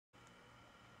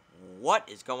What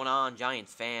is going on,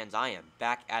 Giants fans? I am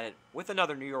back at it with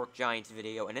another New York Giants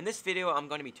video, and in this video, I'm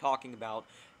going to be talking about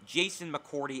Jason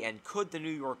McCourty and could the New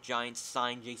York Giants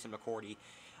sign Jason McCourty.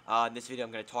 In this video,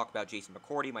 I'm going to talk about Jason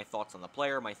McCourty, my thoughts on the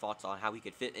player, my thoughts on how he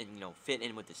could fit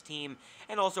in with this team,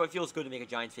 and also it feels good to make a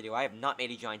Giants video. I have not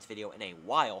made a Giants video in a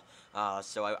while,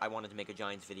 so I wanted to make a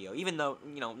Giants video, even though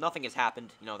nothing has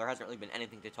happened. There hasn't really been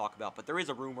anything to talk about, but there is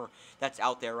a rumor that's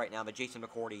out there right now that Jason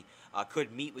McCourty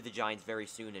could meet with the Giants very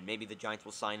soon, and maybe the Giants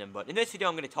will sign him. But in this video,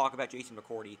 I'm going to talk about Jason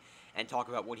McCourty and talk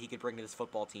about what he could bring to this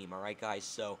football team. All right, guys.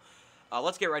 So.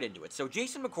 Let's get right into it. So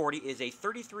Jason McCourty is a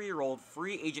 33-year-old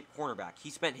free agent cornerback. He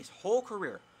spent his whole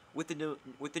career with the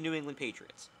New England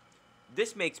Patriots.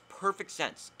 This makes perfect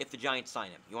sense if the Giants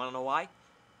sign him. You want to know why?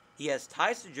 He has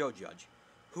ties to Joe Judge,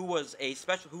 who was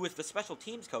the special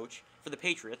teams coach for the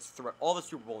Patriots throughout all the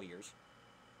Super Bowl years.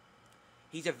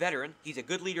 He's a veteran. He's a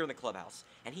good leader in the clubhouse,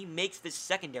 and he makes this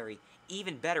secondary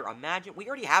even better. Imagine, we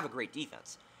already have a great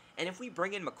defense. And if we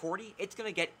bring in McCourty, it's going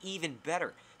to get even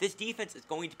better. This defense is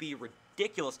going to be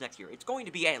ridiculous next year. It's going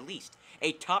to be at least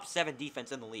a top 7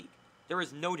 defense in the league. There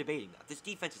is no debating that. This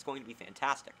defense is going to be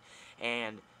fantastic.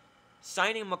 And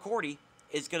signing McCourty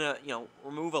is going to,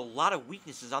 remove a lot of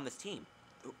weaknesses on this team.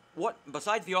 What,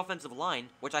 besides the offensive line,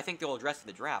 which I think they'll address in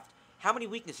the draft, how many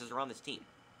weaknesses are on this team?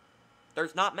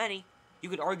 There's not many. You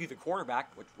could argue the cornerback,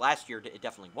 which last year it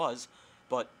definitely was,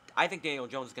 but I think Daniel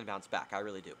Jones is going to bounce back. I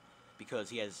really do.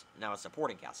 Because he has now a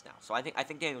supporting cast now. So I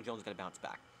think Daniel Jones is going to bounce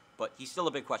back. But he's still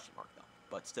a big question mark, though.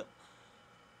 But still.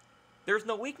 There's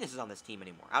no weaknesses on this team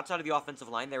anymore. Outside of the offensive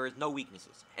line, there is no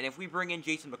weaknesses. And if we bring in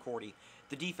Jason McCourty,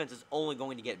 the defense is only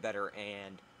going to get better.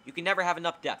 And you can never have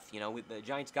enough depth. The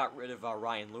Giants got rid of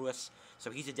Ryan Lewis,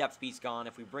 so he's a depth piece gone.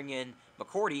 If we bring in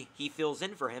McCourty, he fills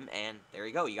in for him, and there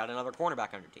you go. You got another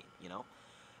cornerback on your team,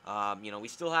 we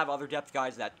still have other depth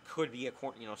guys that could be a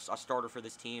starter for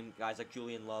this team. Guys like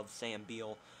Julian Love, Sam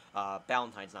Beal,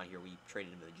 Ballantyne's not here. We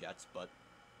traded him to the Jets, but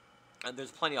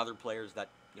there's plenty of other players that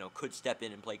could step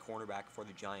in and play cornerback for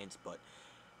the Giants. But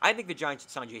I think the Giants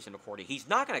should sign Jason McCourty. He's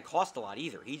not going to cost a lot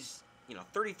either. He's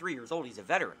 33 years old. He's a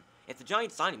veteran. If the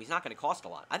Giants sign him, he's not going to cost a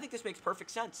lot. I think this makes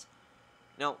perfect sense.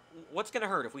 Now, what's going to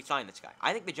hurt if we sign this guy?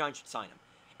 I think the Giants should sign him,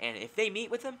 and if they meet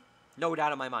with him. No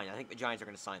doubt in my mind, I think the Giants are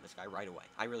going to sign this guy right away.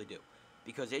 I really do,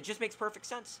 because it just makes perfect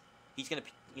sense. He's going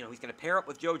to pair up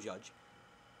with Joe Judge,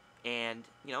 and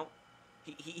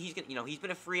he's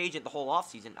been a free agent the whole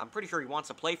offseason. I'm pretty sure he wants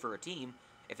to play for a team.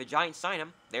 If the Giants sign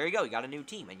him, there you go. You got a new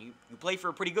team, and you play for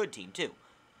a pretty good team too.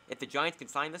 If the Giants can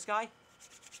sign this guy,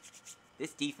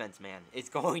 this defense, man, is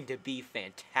going to be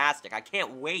fantastic. I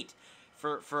can't wait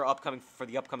for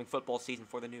the upcoming football season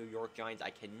for the New York Giants.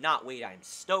 I cannot wait. I am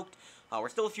stoked. We're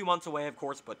still a few months away, of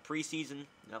course, but preseason,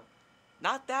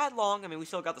 not that long. I mean, we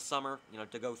still got the summer,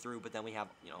 to go through, but then we have,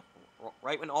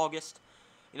 right when August,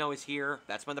 is here.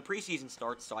 That's when the preseason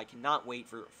starts, so I cannot wait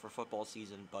for football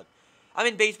season. But I'm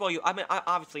in baseball.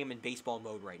 Obviously, I'm in baseball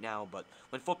mode right now, but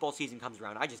when football season comes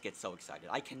around, I just get so excited.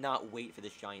 I cannot wait for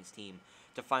this Giants team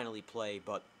to finally play,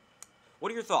 but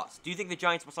what are your thoughts? Do you think the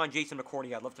Giants will sign Jason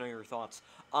McCourty? I'd love to know your thoughts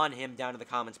on him down in the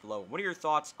comments below. What are your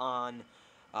thoughts on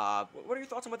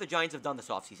what the Giants have done this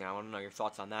offseason? I want to know your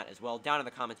thoughts on that as well down in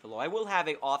the comments below. I will have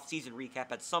a offseason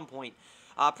recap at some point.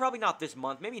 Probably not this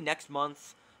month. Maybe next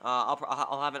month.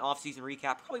 I'll have an offseason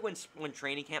recap. Probably when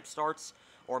training camp starts,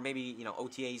 or maybe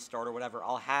OTAs start or whatever.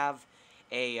 I'll have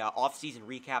a offseason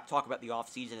recap. Talk about the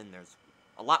offseason, and there's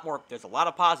a lot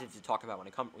of positives to talk about when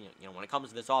it comes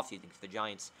to this offseason, because the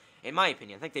Giants, in my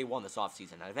opinion, I think they won this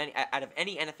offseason. Out of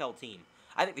any NFL team,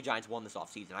 I think the Giants won this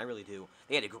offseason. I really do.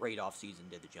 They had a great offseason,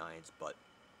 did the Giants, but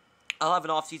I'll have an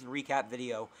offseason recap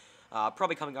video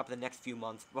probably coming up in the next few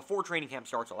months. Before training camp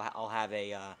starts, I'll have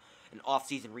an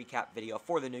offseason recap video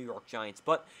for the New York Giants,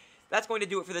 but that's going to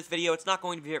do it for this video. It's not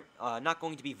going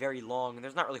to be very long, and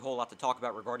there's not really a whole lot to talk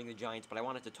about regarding the Giants, but I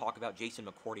wanted to talk about Jason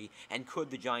McCourty, and could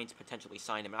the Giants potentially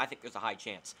sign him, and I think there's a high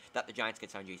chance that the Giants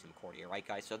could sign Jason McCourty, alright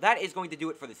guys? So that is going to do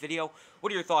it for this video.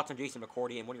 What are your thoughts on Jason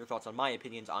McCourty, and what are your thoughts on my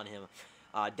opinions on him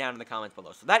down in the comments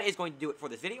below? So that is going to do it for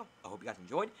this video. I hope you guys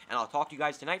enjoyed, and I'll talk to you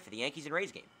guys tonight for the Yankees and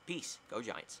Rays game. Peace. Go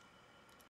Giants.